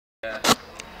Yeah.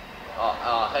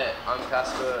 Hey, I'm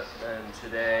Kaspar, and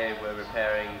today we're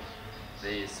repairing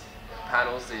these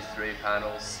panels, these three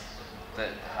panels that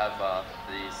have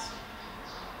these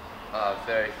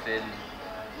very thin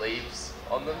leaves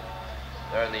on them.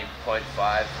 They're only 0.5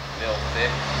 mil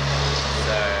thick,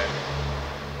 so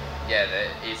yeah,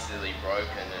 they're easily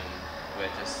broken, and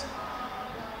we're just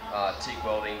TIG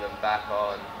welding them back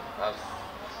on.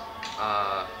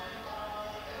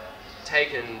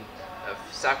 I've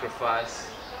sacrificed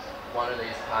one of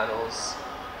these panels,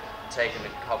 taken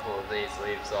a couple of these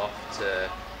leaves off to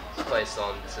place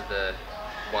onto the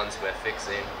ones we're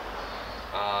fixing.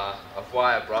 I've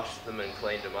wire brushed them and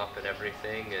cleaned them up and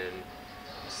everything and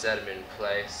set them in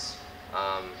place.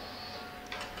 And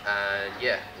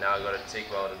yeah, now I've got to TIG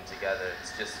weld them together.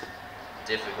 It's just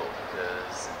difficult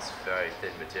because it's very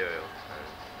thin material. And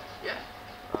yeah,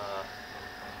 I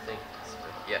think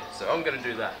yeah, so I'm going to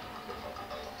do that.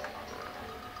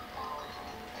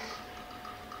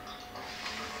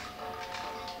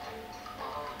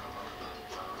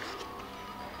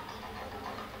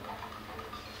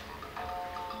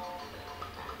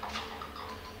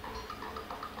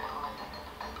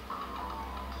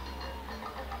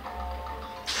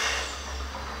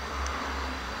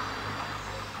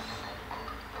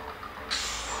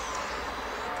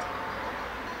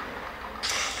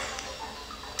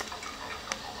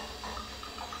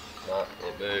 No,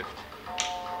 it moved,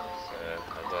 so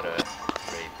I've got to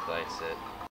replace it.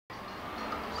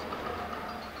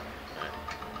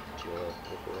 Do you want to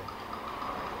look away?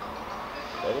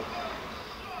 Ready?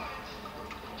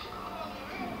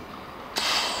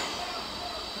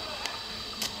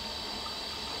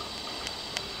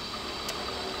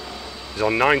 It's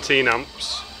on 19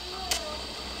 amps,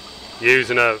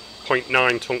 using a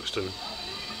 0.9 tungsten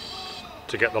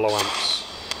to get the low amps.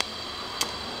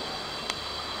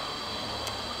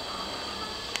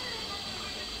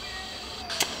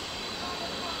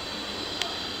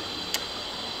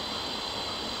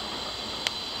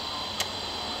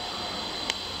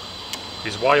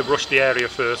 He's wire brushed the area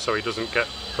first so he doesn't get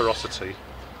porosity.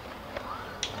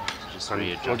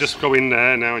 We'll just go in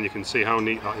there now and you can see how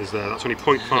neat that is there. That's only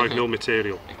 0.5 mil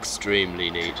material. Extremely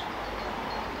neat.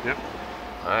 Yep.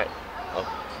 Alright, I'll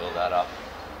fill that up.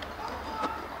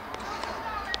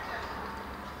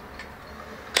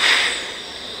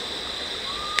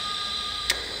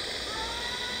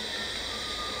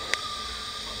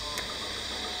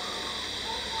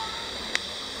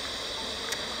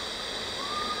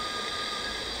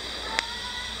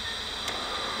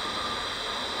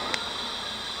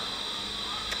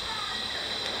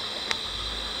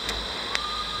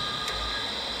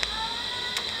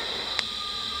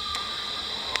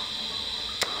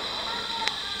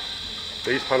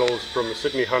 These panels from the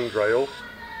Sydney Handrail,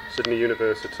 Sydney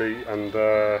University, and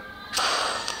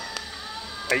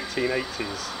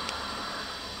 1880's,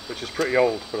 which is pretty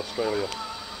old for Australia.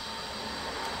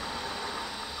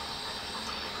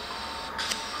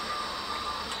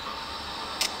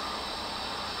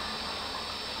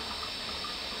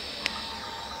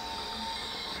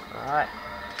 Alright.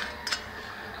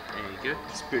 There you go.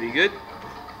 It's pretty good.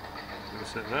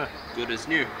 That's it there. Good as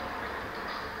new.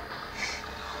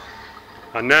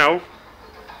 And now,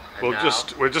 we're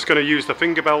just going to use the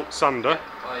finger belt sander.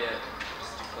 Oh yeah,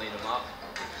 just to clean them up,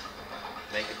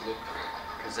 make it look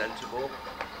presentable.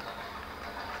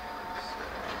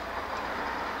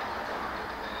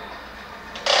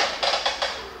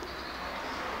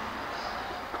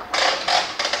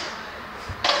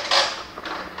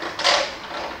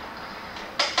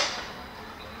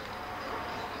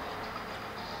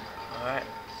 Alright,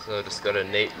 so just got to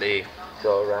neatly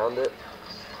go around it.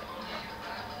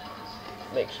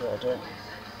 Make sure I don't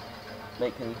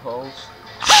make any holes.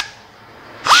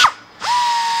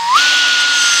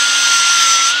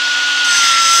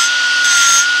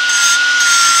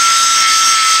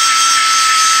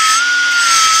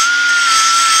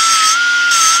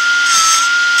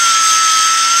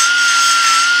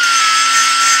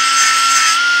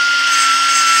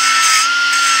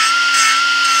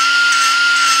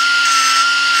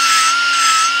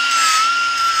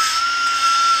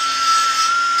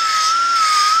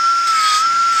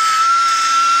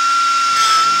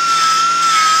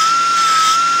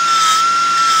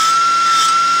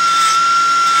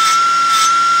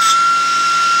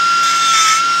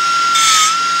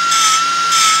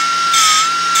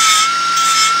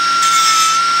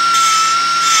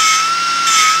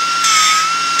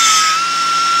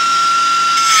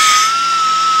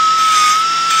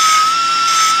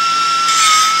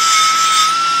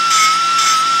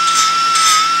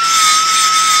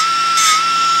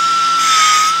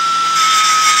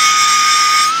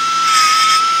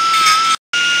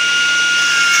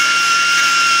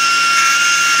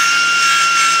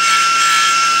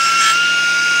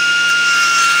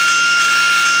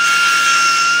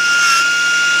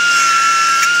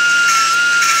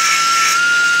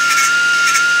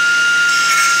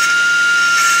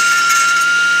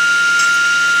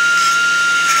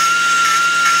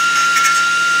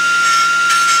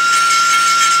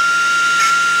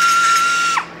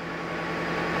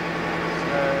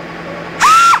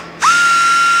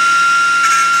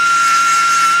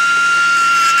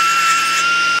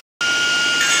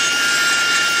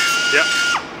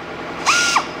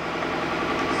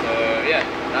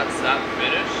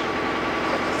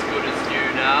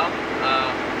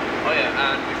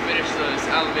 we finished those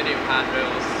aluminium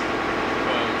handrails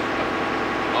from,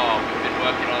 we've been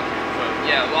working on from,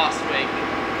 last week,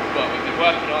 but we've been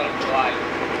working on it for like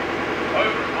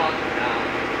over a month now.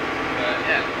 But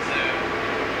yeah, so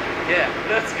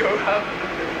let's go have a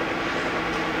look.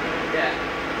 Yeah,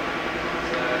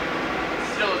 so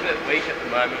it's still a bit weak at the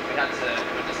moment. We're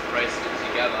just bracing it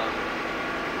together,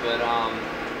 but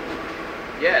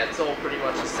it's all pretty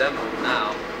much assembled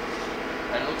now,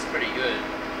 and it looks pretty good.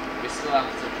 We still have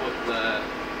to put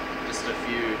just a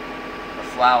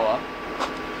flower,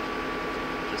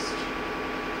 just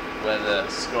where the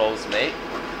scrolls meet.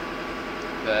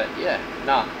 But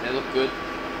they look good.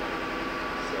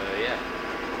 So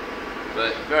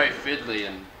but very fiddly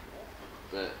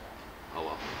but oh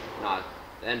well.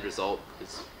 The end result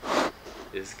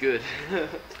is good.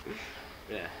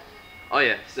 Yeah. Oh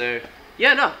yeah. So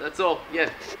that's all.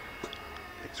 Yeah.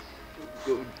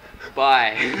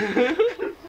 Goodbye.